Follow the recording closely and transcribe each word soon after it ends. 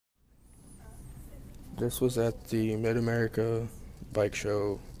This was at the Mid-America Bike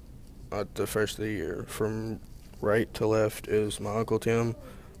Show at the first of the year. From right to left is my Uncle Tim,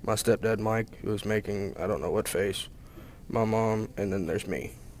 my stepdad Mike, who was making I don't know what face, my mom, and then there's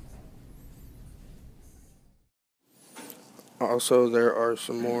me. Also, there are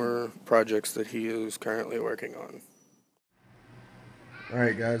some more projects that he is currently working on.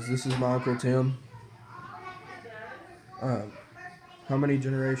 Alright guys, this is my Uncle Tim. How many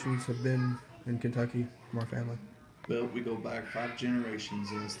generations have been in Kentucky from our family? Well, we go back 5 generations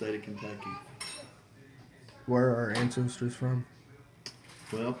in the state of Kentucky. Where are our ancestors from?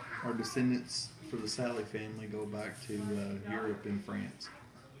 Well, our descendants for the Sallee family go back to Europe and France.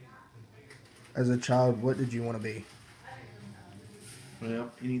 As a child, what did you want to be?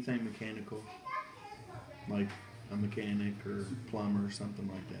 Well, anything mechanical, like a mechanic or plumber or something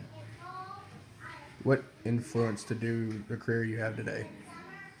like that. What influenced to do the career you have today?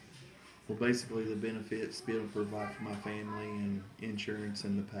 Well, basically the benefits, be able to provide for my family and insurance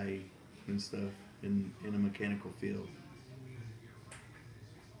and the pay and stuff in a mechanical field.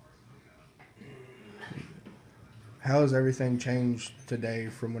 How has everything changed today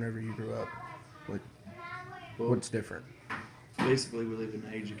from whenever you grew up? What's different? Basically, we live in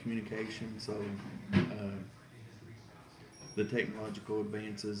an age of communication, so the technological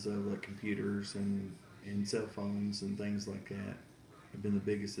advances of like computers and cell phones and things like that have been the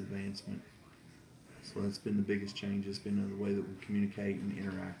biggest advancement. So that's been the biggest change. It's been the way that we communicate and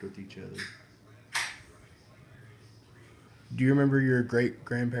interact with each other. Do you remember your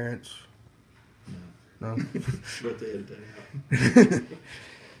great-grandparents? No. No? But they had a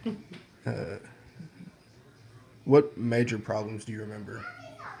day. What major problems do you remember?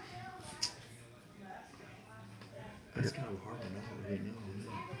 That's kind of hard to know. Really know.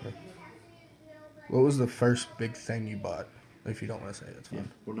 What was the first big thing you bought? If you don't want to say it, it's fine. Yeah.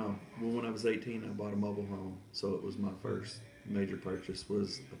 Well, no. Well, when I was 18, I bought a mobile home. So it was my first major purchase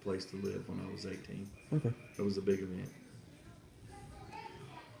was a place to live when I was 18. Okay. That was a big event.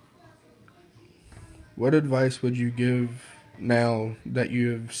 What advice would you give now that you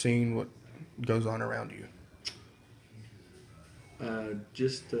have seen what goes on around you?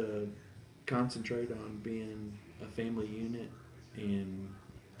 Just concentrate on being a family unit, and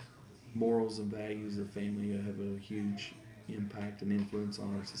morals and values of family have a huge impact and influence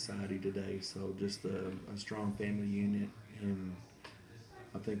on our society today. So just a strong family unit, and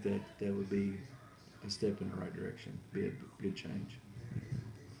I think that would be a step in the right direction, be a good change.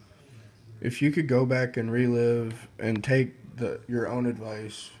 If you could go back and relive and take your own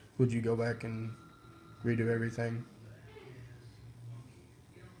advice, would you go back and redo everything?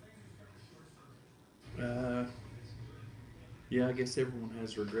 Yeah, I guess everyone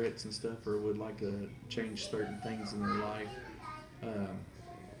has regrets and stuff, or would like to change certain things in their life.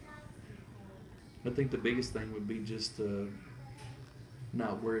 I think the biggest thing would be just to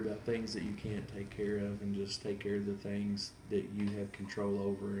not worry about things that you can't take care of, and just take care of the things that you have control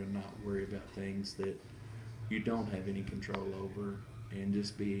over, and not worry about things that you don't have any control over, and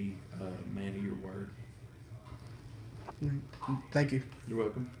just be a man of your word. Thank you. You're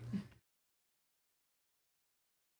welcome.